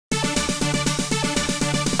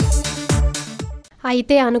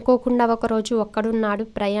అయితే అనుకోకుండా ఒకరోజు ఒక్కడున్నాడు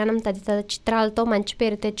ప్రయాణం తదితర చిత్రాలతో మంచి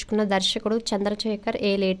పేరు తెచ్చుకున్న దర్శకుడు చంద్రశేఖర్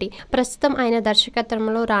ఏలేటి. ప్రస్తుతం ఆయన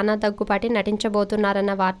దర్శకత్వంలో రానా దగ్గుబాటి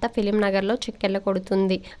నటించబోతున్నారన్న వార్త ఫిలిం నగర్లో చెక్కెళ్ల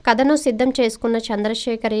కొడుతుంది. కథను సిద్ధం చేసుకున్న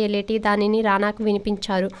చంద్రశేఖర్ ఏలేటి దానిని రానాకు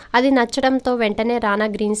వినిపించారు. అది నచ్చడంతో వెంటనే రానా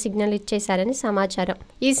గ్రీన్ సిగ్నల్ ఇచ్చేశారని సమాచారం.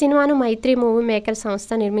 ఈ సినిమాను మైత్రి మూవీ మేకర్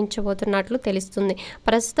సంస్థ నిర్మించబోతున్నట్లు తెలుస్తుంది.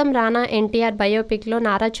 ప్రస్తుతం రానా NTR బయోపిక్ లో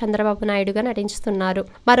నారా చంద్రబాబు నాయుడుగా నటిస్తున్నారు.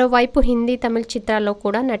 మరోవైపు హిందీ, తమిళ చిత్రాల్లో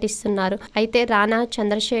కూడా నటిస్తున్నారు. అయితే రానా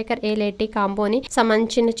చంద్రశేఖర్ ఏలేటి కాంబోని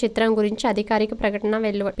సంబంధించిన చిత్రం గురించి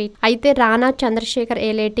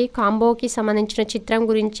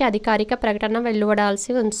అధికారిక ప్రకటన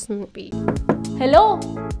వెలువడాల్సి వస్తుంది. హలో,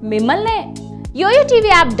 మిమ్మల్నే యోయో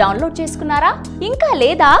టీవీ యాప్ డౌన్లోడ్ చేసుకున్నారా? ఇంకా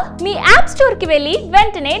లేదా? మీ యాప్ స్టోర్ కి వెళ్ళి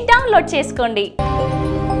వెంటనే డౌన్లోడ్ చేసుకోండి.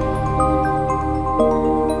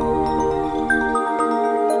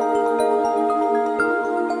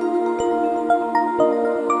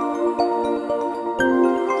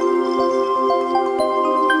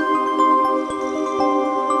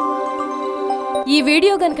 ఈ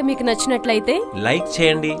వీడియో గనుక మీకు నచ్చినట్లయితే లైక్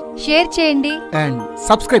చేయండి, షేర్ చేయండి అండ్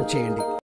సబ్స్క్రైబ్ చేయండి.